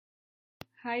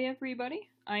Hi, everybody.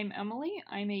 I'm Emily.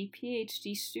 I'm a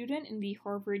PhD student in the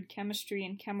Harvard Chemistry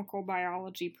and Chemical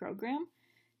Biology program.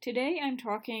 Today I'm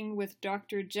talking with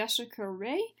Dr. Jessica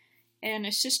Ray, an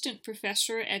assistant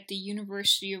professor at the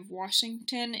University of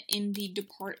Washington in the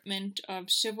Department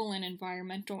of Civil and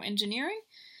Environmental Engineering,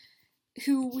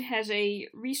 who has a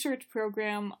research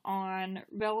program on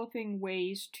developing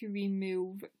ways to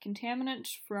remove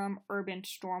contaminants from urban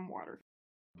stormwater.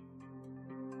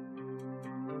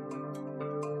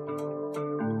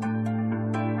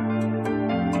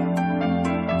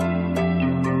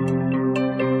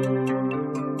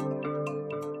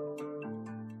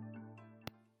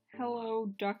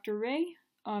 Hello, Dr. Ray.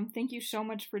 Thank you so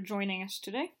much for joining us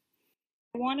today.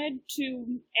 I wanted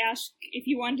to ask if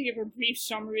you wanted to give a brief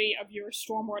summary of your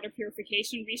stormwater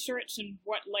purification research and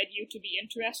what led you to be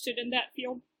interested in that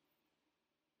field.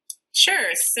 Sure.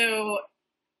 So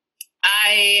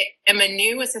I am a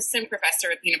new assistant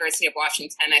professor at the University of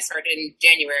Washington. I started in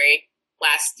January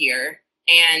last year,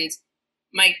 and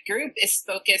my group is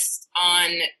focused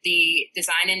on the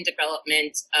design and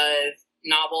development of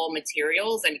novel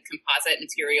materials and composite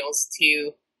materials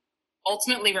to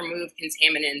ultimately remove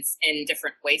contaminants in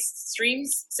different waste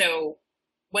streams. So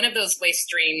one of those waste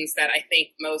streams that I think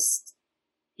most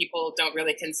people don't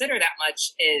really consider that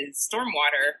much is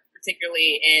stormwater,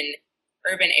 particularly in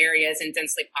urban areas and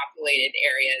densely populated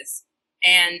areas.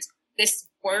 And this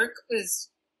work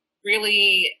was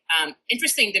really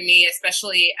interesting to me,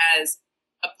 especially as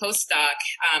a postdoc.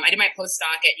 I did my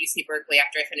postdoc at UC Berkeley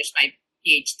after I finished my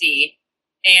PhD.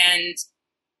 And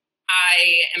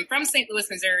I am from St. Louis,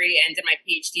 Missouri, and did my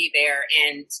PhD there.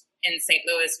 And in St.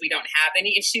 Louis, we don't have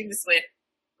any issues with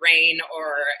rain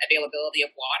or availability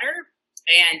of water.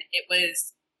 And it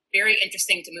was very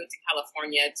interesting to move to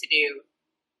California to do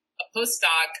a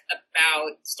postdoc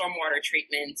about stormwater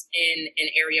treatment in an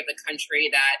area of the country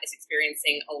that is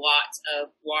experiencing a lot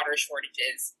of water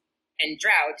shortages and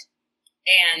drought.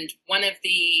 And one of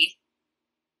the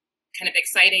kind of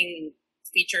exciting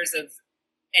features of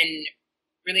and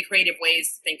really creative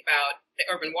ways to think about the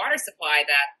urban water supply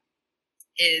that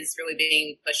is really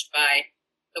being pushed by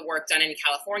the work done in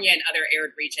California and other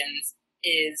arid regions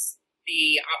is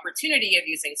the opportunity of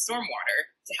using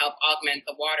stormwater to help augment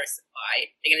the water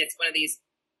supply. Again, it's one of these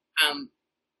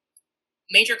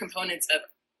major components of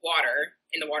water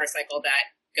in the water cycle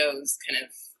that goes kind of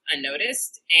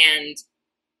unnoticed. And,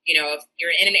 if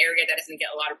you're in an area that doesn't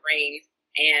get a lot of rain,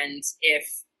 and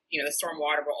if, the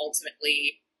stormwater will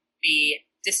ultimately be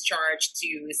discharged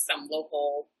to some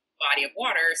local body of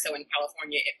water. So in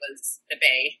California, it was the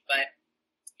Bay, but,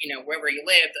 wherever you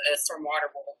live, the stormwater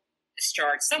will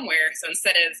discharge somewhere. So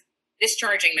instead of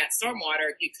discharging that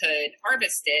stormwater, you could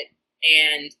harvest it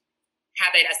and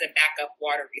have it as a backup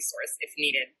water resource if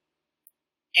needed.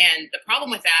 And the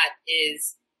problem with that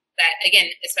is that,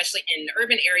 again, especially in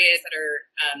urban areas that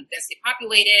are densely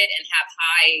populated and have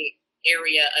high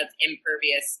area of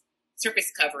impervious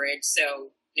surface coverage,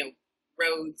 so,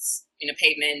 roads,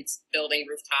 pavement, building,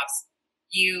 rooftops,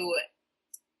 you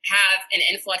have an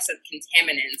influx of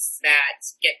contaminants that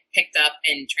get picked up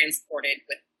and transported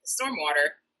with the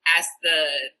stormwater as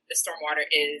the stormwater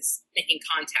is making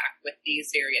contact with these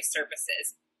various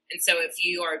surfaces. And so if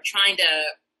you are trying to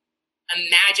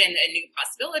imagine a new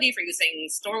possibility for using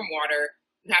stormwater,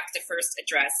 you have to first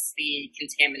address the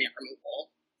contaminant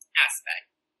removal aspect.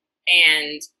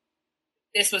 And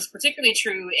this was particularly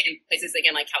true in places,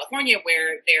 again, like California,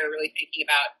 where they're really thinking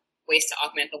about ways to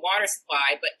augment the water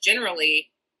supply. But generally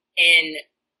in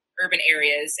urban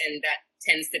areas, and that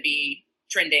tends to be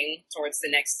trending towards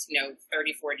the next,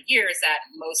 30, 40 years, that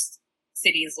most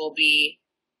cities will be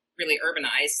really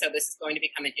urbanized. So this is going to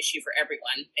become an issue for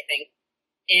everyone, I think,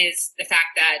 is the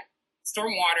fact that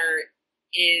stormwater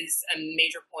is a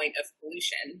major point of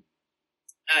pollution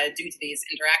due to these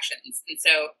interactions. And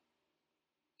so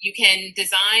you can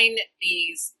design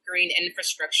these green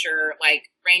infrastructure like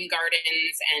rain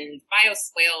gardens and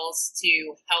bioswales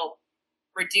to help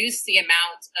reduce the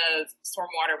amount of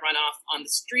stormwater runoff on the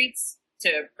streets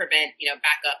to prevent,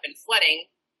 backup and flooding.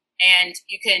 And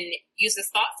you can use this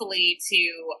thoughtfully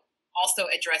to also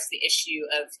address the issue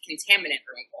of contaminant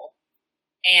removal.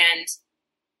 And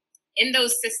in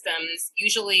those systems,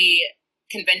 usually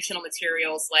conventional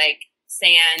materials like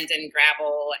sand and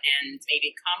gravel and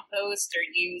maybe compost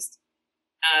are used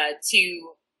to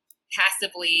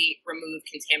passively remove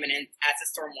contaminants as the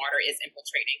stormwater is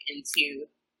infiltrating into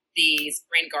these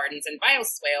rain gardens and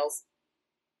bioswales.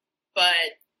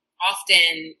 But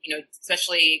often,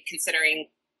 especially considering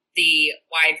the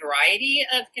wide variety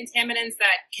of contaminants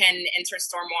that can enter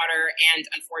stormwater, and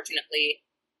unfortunately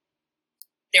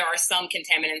there are some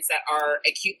contaminants that are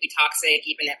acutely toxic,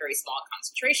 even at very small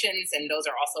concentrations, and those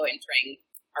are also entering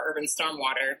our urban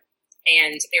stormwater.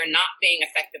 And they're not being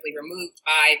effectively removed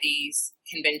by these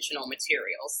conventional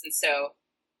materials. And so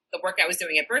the work I was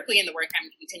doing at Berkeley and the work I'm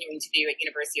continuing to do at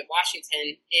University of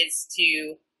Washington is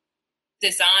to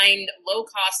design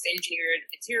low-cost engineered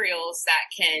materials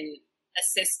that can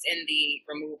assist in the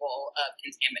removal of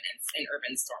contaminants in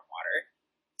urban stormwater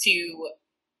to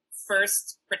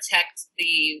first protect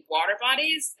the water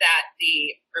bodies that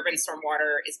the urban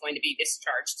stormwater is going to be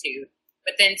discharged to,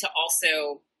 but then to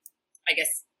also, I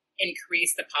guess,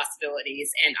 increase the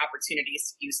possibilities and opportunities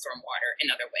to use stormwater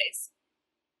in other ways.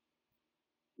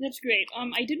 That's great.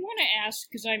 I did want to ask,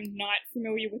 because I'm not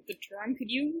familiar with the term, could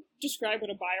you describe what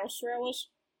a bioswale is?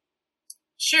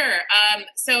 Sure.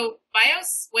 So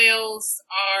bioswales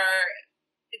are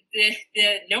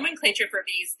the nomenclature for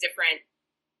these different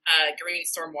green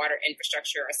stormwater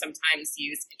infrastructure are sometimes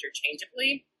used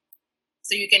interchangeably.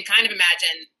 So you can kind of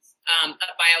imagine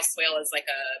a bioswale as like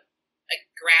a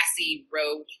grassy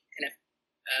road kind of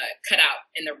cut out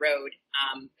in the road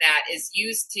that is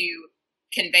used to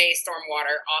convey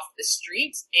stormwater off the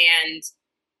street. And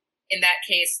in that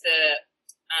case, the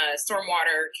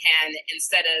stormwater can,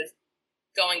 instead of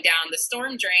going down the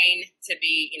storm drain to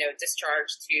be,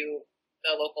 discharged to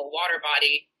the local water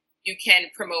body, you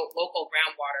can promote local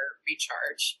groundwater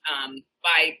recharge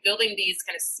by building these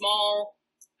kind of small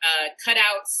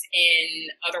cutouts in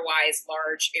otherwise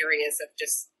large areas of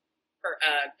just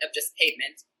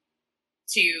pavement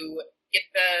to get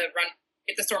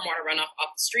the stormwater runoff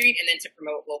off the street, and then to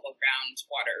promote local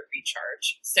groundwater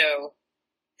recharge. So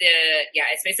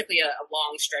it's basically a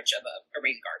long stretch of a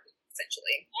rain garden,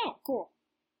 essentially. Oh, cool.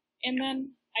 And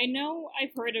then I know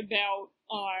I've heard about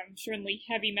certainly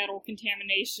heavy metal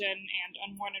contamination and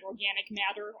unwanted organic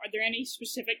matter. Are there any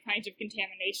specific kinds of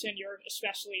contamination you're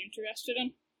especially interested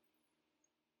in?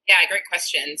 Yeah, great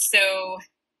question. So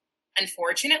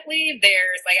unfortunately,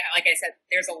 there's, like I said,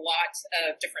 there's a lot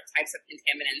of different types of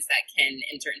contaminants that can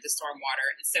enter into stormwater.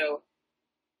 And so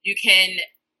you can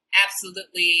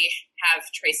absolutely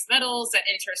have trace metals that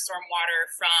enter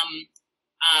stormwater from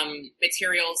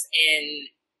materials in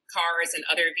cars and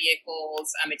other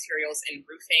vehicles, materials in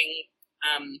roofing,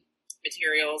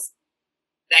 materials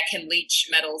that can leach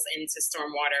metals into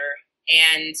stormwater.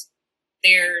 And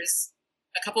there's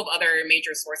a couple of other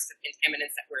major sources of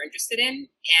contaminants that we're interested in.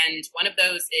 And one of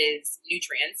those is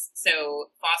nutrients,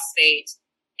 so phosphate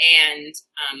and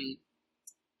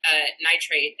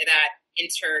nitrate that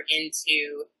enter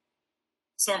into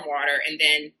stormwater and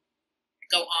then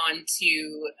go on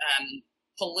to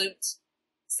pollute,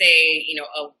 say,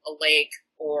 a lake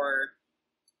or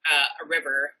a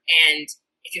river. And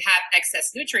if you have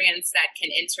excess nutrients that can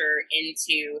enter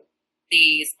into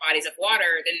these bodies of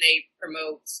water, then they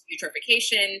promote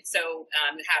eutrophication. So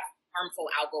you have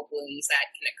harmful algal blooms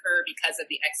that can occur because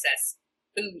of the excess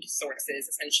food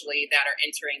sources, essentially, that are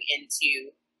entering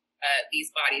into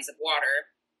these bodies of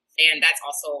water. And that's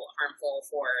also harmful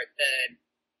for the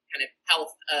kind of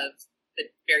health of the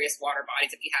various water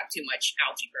bodies if you have too much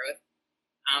algae growth.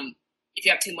 If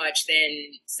you have too much,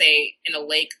 then, say, in a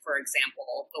lake, for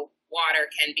example, the water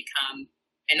can become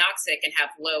anoxic and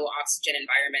have low oxygen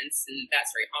environments, and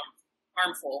that's very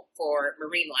harmful for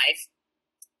marine life.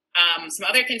 Some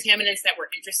other contaminants that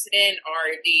we're interested in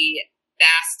are the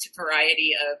vast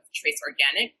variety of trace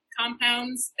organic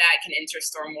compounds that can enter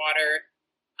stormwater.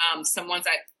 Some ones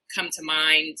that come to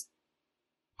mind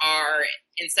are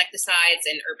insecticides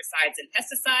and herbicides and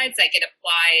pesticides that get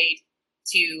applied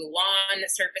to lawn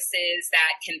surfaces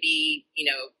that can be,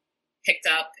 picked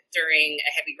up during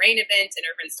a heavy rain event in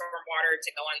urban stormwater to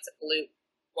go on to pollute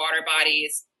water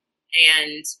bodies.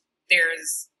 And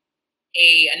there's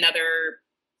another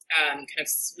kind of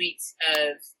suite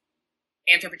of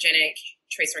anthropogenic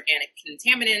trace organic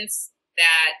contaminants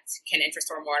that can enter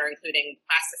stormwater, including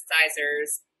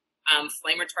plasticizers,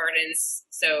 flame retardants.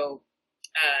 So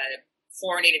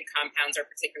fluorinated compounds are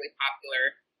particularly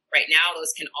popular right now.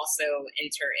 Those can also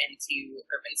enter into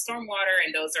urban stormwater,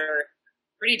 and those are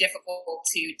pretty difficult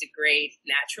to degrade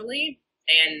naturally.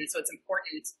 And so it's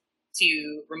important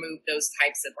to remove those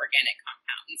types of organic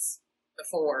compounds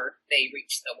before they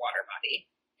reach the water body.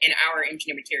 And our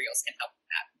engineered materials can help with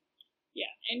that. Yeah,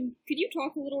 and could you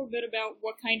talk a little bit about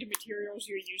what kind of materials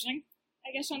you're using, I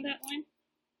guess, on that line?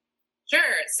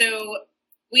 Sure. So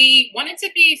we wanted to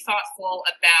be thoughtful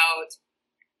about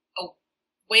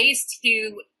ways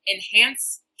to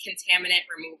enhance contaminant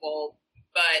removal,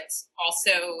 but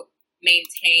also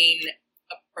maintain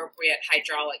appropriate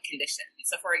hydraulic conditions.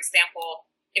 So, for example,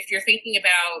 if you're thinking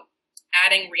about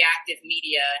adding reactive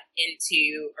media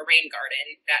into a rain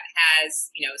garden that has,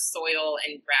 soil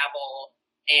and gravel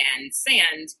and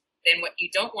sand, then what you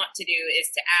don't want to do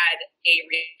is to add a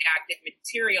reactive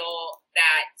material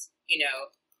that,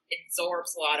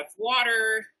 absorbs a lot of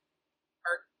water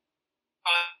or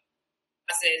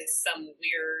causes some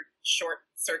weird short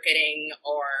circuiting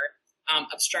or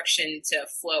obstruction to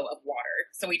flow of water.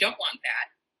 So we don't want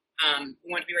that. We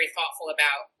want to be very thoughtful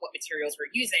about what materials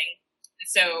we're using. And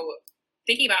so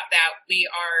thinking about that, we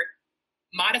are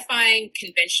modifying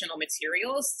conventional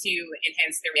materials to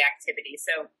enhance their reactivity.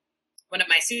 So one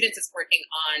of my students is working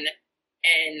on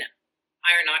an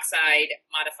iron oxide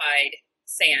modified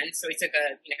sand. So we took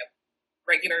a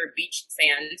regular beach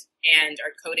sand and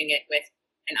are coating it with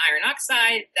an iron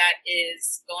oxide that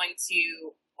is going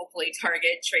to hopefully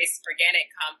target trace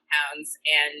organic compounds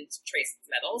and trace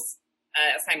metals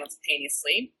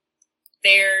simultaneously.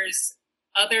 There's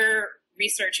other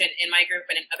research in my group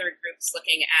and in other groups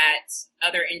looking at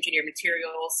other engineered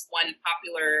materials. One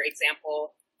popular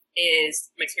example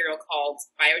is a material called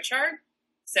biochar.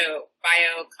 So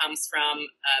bio comes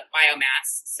from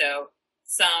biomass. So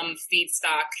some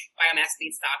biomass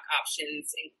feedstock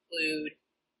options include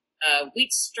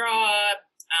wheat straw,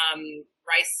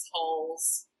 rice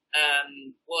hulls,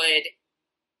 wood,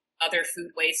 other food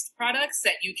waste products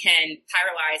that you can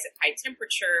pyrolyze at high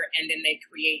temperature, and then they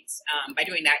create, by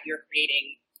doing that, you're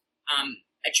creating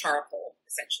a charcoal,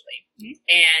 essentially. Mm-hmm.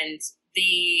 And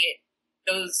the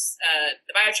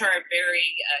biochar are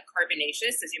very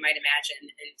carbonaceous, as you might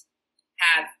imagine, and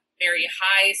have very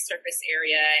high surface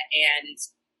area and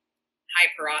high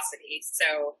porosity.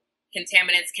 So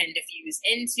contaminants can diffuse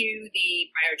into the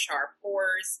biochar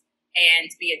pores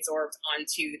and be absorbed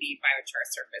onto the biochar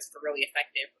surface for really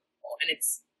effective removal. And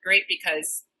it's great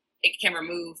because it can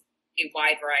remove a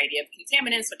wide variety of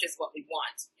contaminants, which is what we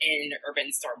want in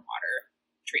urban stormwater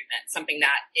treatment, something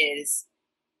that is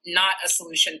not a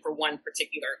solution for one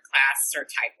particular class or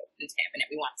type of contaminant.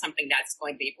 We want something that's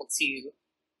going to be able to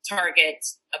target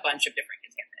a bunch of different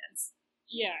contaminants.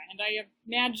 Yeah, and I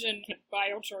imagine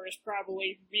biochar is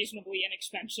probably reasonably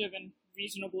inexpensive and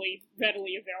reasonably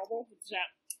readily available. Is that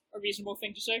a reasonable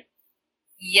thing to say?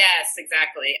 Yes,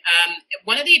 exactly.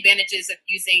 One of the advantages of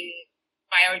using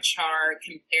biochar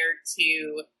compared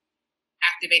to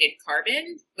activated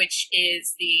carbon, which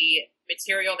is the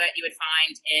material that you would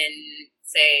find in,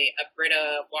 say, a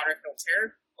Brita water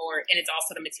filter, and it's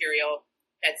also the material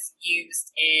that's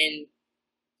used in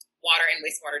water and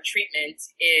wastewater treatment,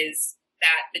 is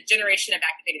that the generation of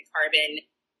activated carbon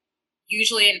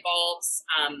usually involves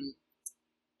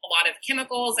a lot of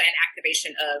chemicals and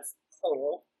activation of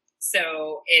coal.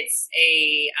 So it's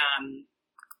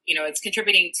it's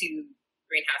contributing to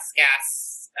greenhouse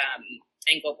gas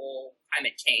and global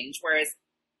climate change. Whereas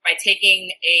by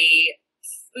taking a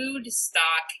food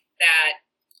stock that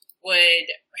would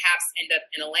perhaps end up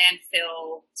in a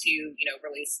landfill to,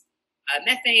 release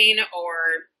methane,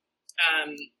 or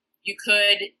you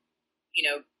could,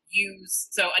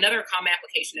 so another common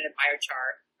application of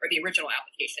biochar, or the original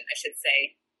application, I should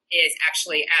say, is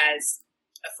actually as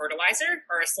a fertilizer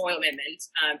or a soil amendment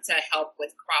to help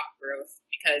with crop growth,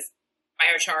 because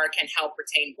biochar can help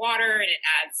retain water and it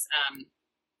adds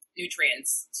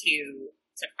nutrients to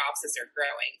crops as they're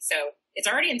growing. So it's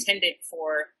already intended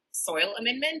for soil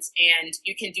amendment, and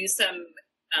you can do some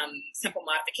simple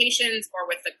modifications, or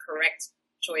with the correct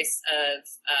choice of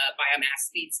biomass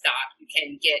feedstock, you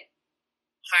can get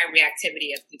high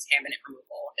reactivity of contaminant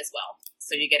removal as well.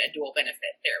 So you get a dual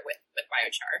benefit there with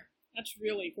biochar. That's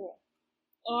really cool.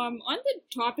 On the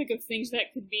topic of things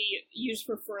that could be used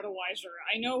for fertilizer,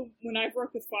 I know when I've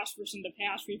worked with phosphorus in the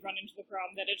past, we've run into the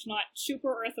problem that it's not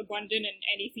super earth abundant, and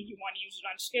anything you want to use it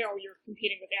on scale, you're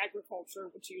competing with agriculture,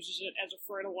 which uses it as a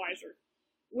fertilizer.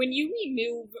 When you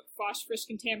remove phosphorus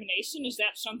contamination, is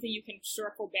that something you can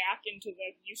circle back into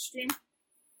the use stream?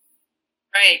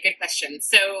 Right, good question.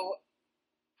 So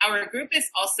our group is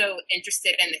also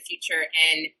interested in the future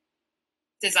in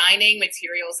designing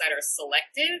materials that are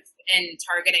selective and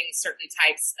targeting certain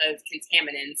types of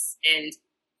contaminants. And,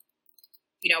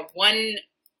 one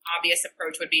obvious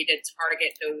approach would be to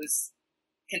target those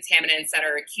contaminants that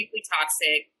are acutely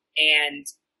toxic and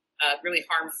really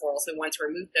harmful. So we want to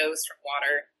remove those from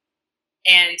water.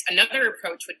 And another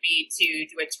approach would be to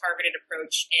do a targeted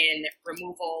approach in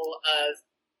removal of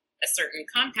a certain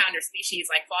compound or species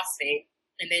like phosphate,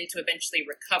 and then to eventually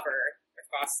recover the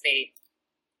phosphate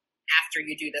after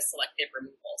you do the selective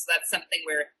removal. So that's something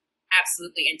we're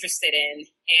absolutely interested in.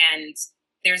 And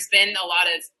there's been a lot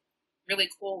of really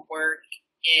cool work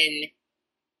in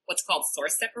what's called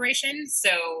source separation.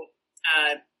 So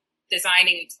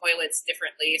designing toilets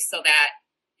differently so that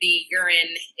the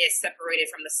urine is separated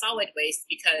from the solid waste,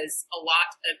 because a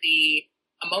lot of the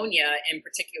ammonia in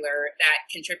particular that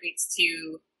contributes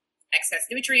to excess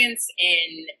nutrients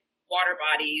in water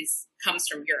bodies comes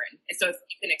from urine. And so if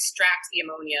you can extract the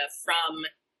ammonia from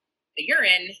the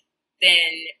urine,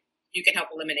 then you can help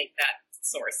eliminate that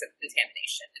source of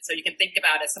contamination. And so you can think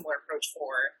about a similar approach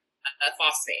for a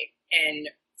phosphate and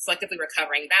selectively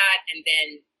recovering that, and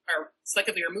then, or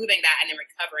selectively removing that and then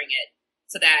recovering it,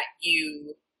 so that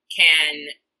you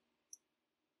can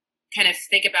kind of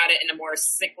think about it in a more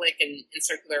cyclic and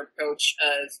circular approach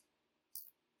of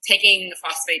taking the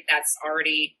phosphate that's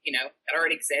already, that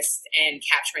already exists, and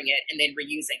capturing it and then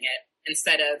reusing it,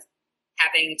 instead of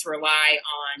having to rely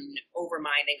on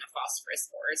overmining of phosphorus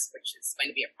ores, which is going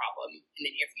to be a problem in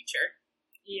the near future.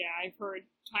 Yeah, I've heard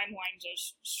timelines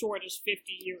as short as 50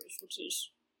 years, which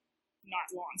is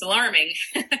not long. It's alarming.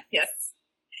 Yes.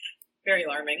 Very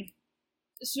alarming.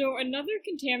 So another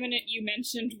contaminant you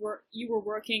mentioned you were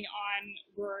working on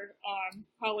were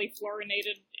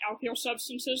polyfluorinated alkyl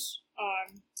substances.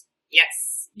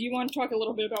 Yes. Do you want to talk a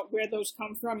little bit about where those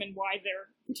come from and why they're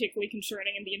particularly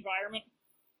concerning in the environment?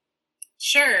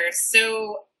 Sure.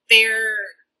 So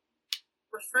they're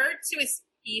referred to as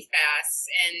PFAS,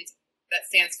 and that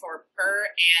stands for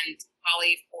per and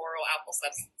polyfluoroalkyl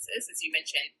substances, as you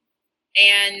mentioned.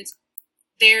 And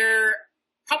they're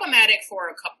problematic for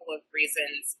a couple of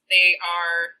reasons. They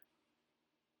are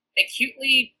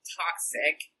acutely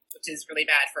toxic, which is really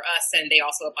bad for us, and they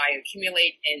also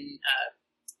bioaccumulate in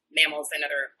mammals and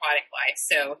other aquatic life.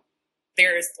 So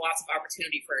there's lots of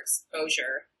opportunity for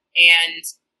exposure, and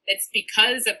it's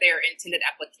because of their intended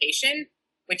application,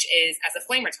 which is as a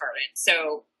flame retardant.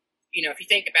 So, if you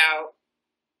think about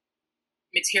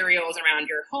materials around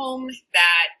your home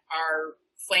that are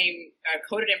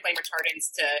coated in flame retardants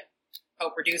to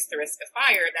help reduce the risk of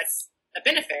fire, that's a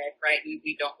benefit, right?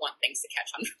 We don't want things to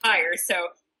catch on fire.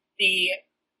 So the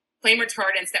flame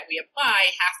retardants that we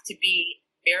apply have to be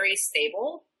very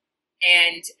stable,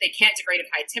 and they can't degrade at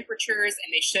high temperatures,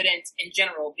 and they shouldn't, in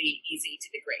general, be easy to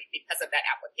degrade because of that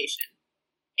application.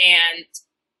 And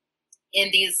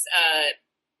in these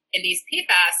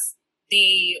PFAS,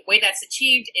 the way that's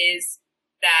achieved is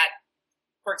that,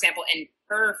 for example, in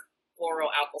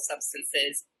perfluoroalkyl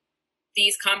substances,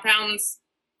 these compounds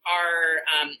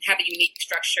have a unique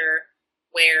structure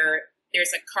where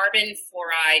there's a carbon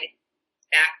fluoride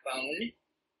backbone,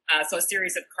 so a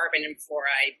series of carbon and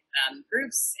fluoride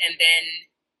groups, and then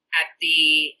at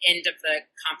the end of the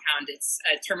compound, it's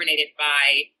terminated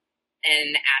by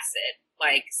an acid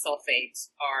like sulfate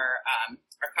or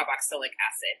carboxylic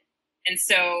acid. And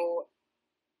so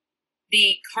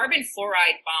the carbon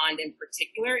fluoride bond in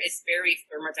particular is very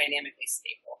thermodynamically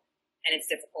stable, and it's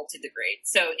difficult to degrade.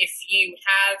 So if you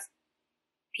have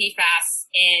PFAS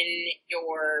in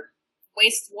your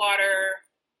wastewater,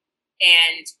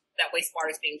 and that wastewater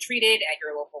is being treated at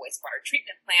your local wastewater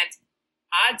treatment plant,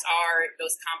 odds are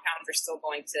those compounds are still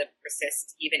going to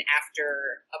persist even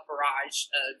after a barrage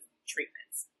of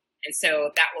treatments. And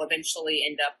so that will eventually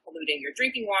end up polluting your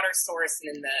drinking water source,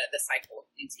 and then the cycle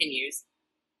continues.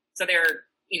 So they're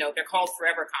called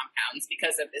forever compounds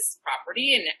because of this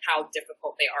property and how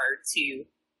difficult they are to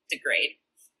degrade.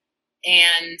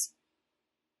 And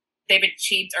they've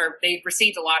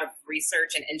received a lot of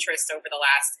research and interest over the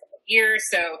last couple of years.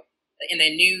 So in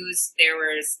the news, there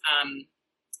are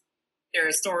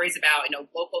stories about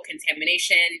local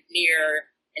contamination near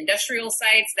industrial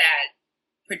sites that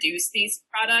produce these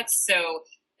products. So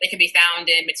they can be found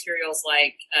in materials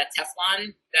like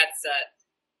Teflon. That's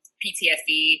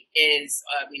PTFE is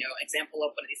example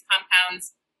of one of these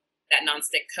compounds. That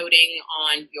nonstick coating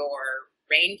on your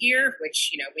rain gear,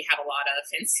 which we have a lot of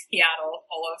in Seattle.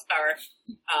 All of our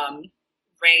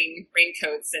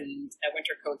raincoats and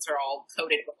winter coats are all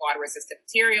coated with water-resistant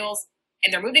materials, and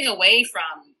they're moving away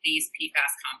from these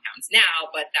PFAS compounds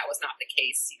now, but that was not the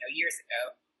case years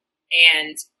ago.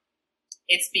 And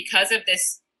it's because of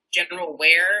this general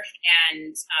wear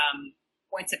and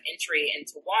points of entry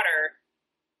into water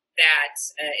that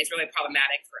is really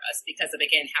problematic for us because of,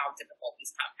 again, how difficult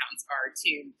these compounds are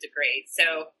to degrade.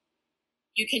 So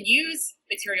you can use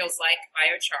materials like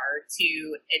biochar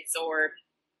to absorb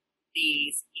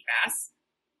these PFAS,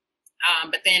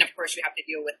 but then, of course, you have to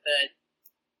deal with the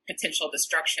potential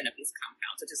destruction of these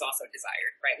compounds, which is also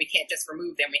desired, right? We can't just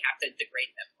remove them, we have to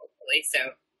degrade them, hopefully.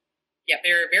 So, yeah,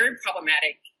 they're very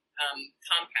problematic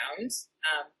compounds,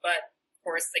 but, of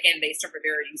course, again, they serve a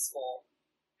very useful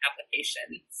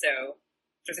application. So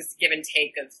there's this give and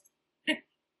take of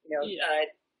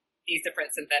these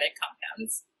different synthetic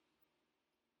compounds.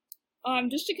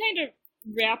 Just to kind of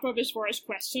wrap up as far as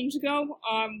questions go.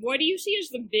 What do you see as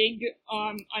the big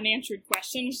unanswered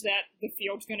questions that the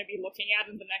field's going to be looking at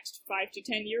in the next 5 to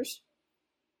 10 years?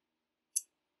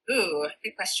 Ooh,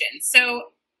 good question.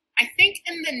 So I think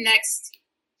in the next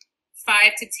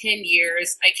 5 to 10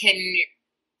 years,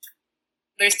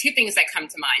 there's two things that come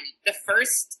to mind. The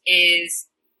first is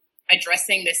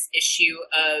addressing this issue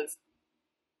of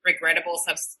regrettable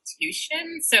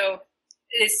substitution. So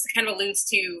this kind of alludes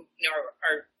to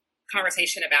our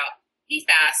conversation about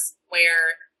PFAS,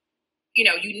 where you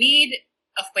need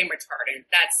a flame retardant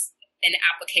that's an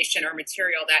application or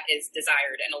material that is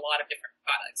desired in a lot of different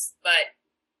products. But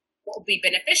what will be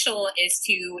beneficial is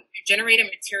to generate a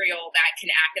material that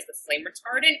can act as a flame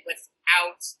retardant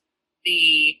without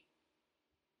the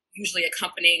usually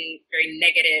accompanying very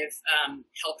negative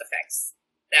health effects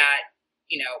that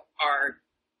are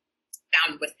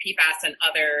found with PFAS and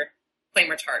other flame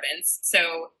retardants.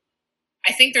 So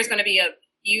I think there's going to be a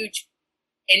huge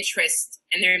interest,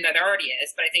 and there already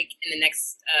is, but I think in the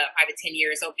next 5 to 10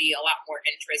 years, there'll be a lot more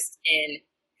interest in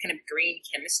kind of green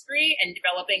chemistry and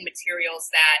developing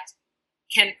materials that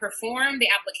can perform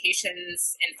the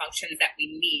applications and functions that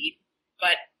we need,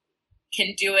 but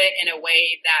can do it in a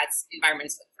way that's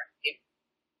environmentally friendly.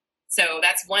 So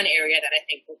that's one area that I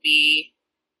think will be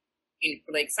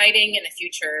really exciting in the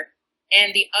future.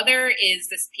 And the other is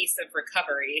this piece of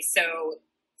recovery. So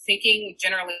thinking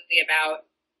generally about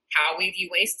how we view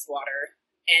wastewater,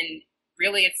 and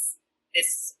really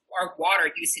it's our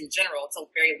water use in general. It's a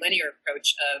very linear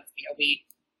approach of, we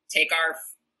take our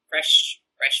fresh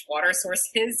water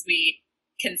sources, we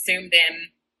consume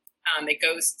them,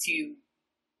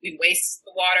 we waste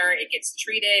the water, it gets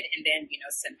treated, and then,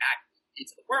 sent back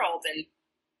into the world. And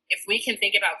if we can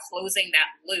think about closing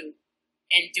that loop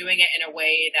and doing it in a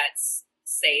way that's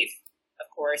safe, of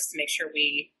course, to make sure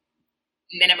we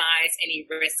minimize any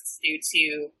risks due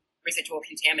to residual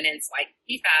contaminants like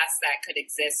PFAS that could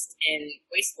exist in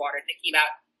wastewater, thinking about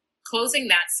closing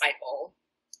that cycle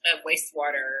of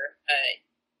wastewater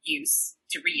use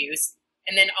to reuse,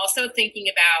 and then also thinking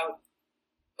about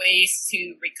ways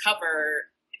to recover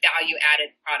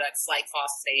value-added products like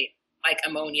phosphate, like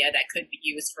ammonia, that could be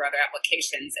used for other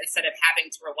applications, instead of having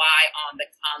to rely on the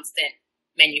constant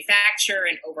manufacture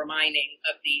and overmining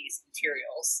of these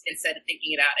materials, instead of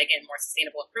thinking about, again, more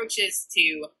sustainable approaches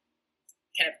to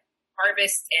kind of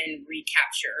harvest and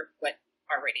recapture what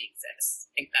already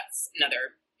exists. I think that's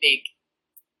another big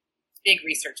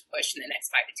research push in the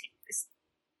next 5 to 10 years.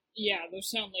 Yeah, those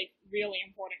sound like really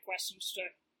important questions to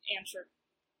answer.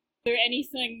 Is there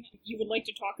anything you would like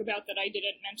to talk about that I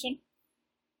didn't mention?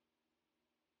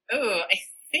 Oh, I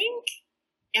think,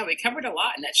 we covered a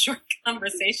lot in that short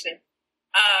conversation.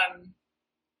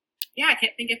 I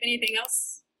can't think of anything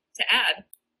else to add.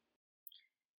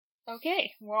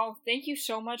 Okay, well, thank you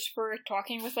so much for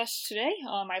talking with us today.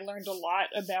 I learned a lot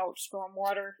about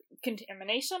stormwater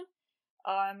contamination,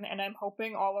 and I'm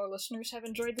hoping all our listeners have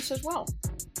enjoyed this as well.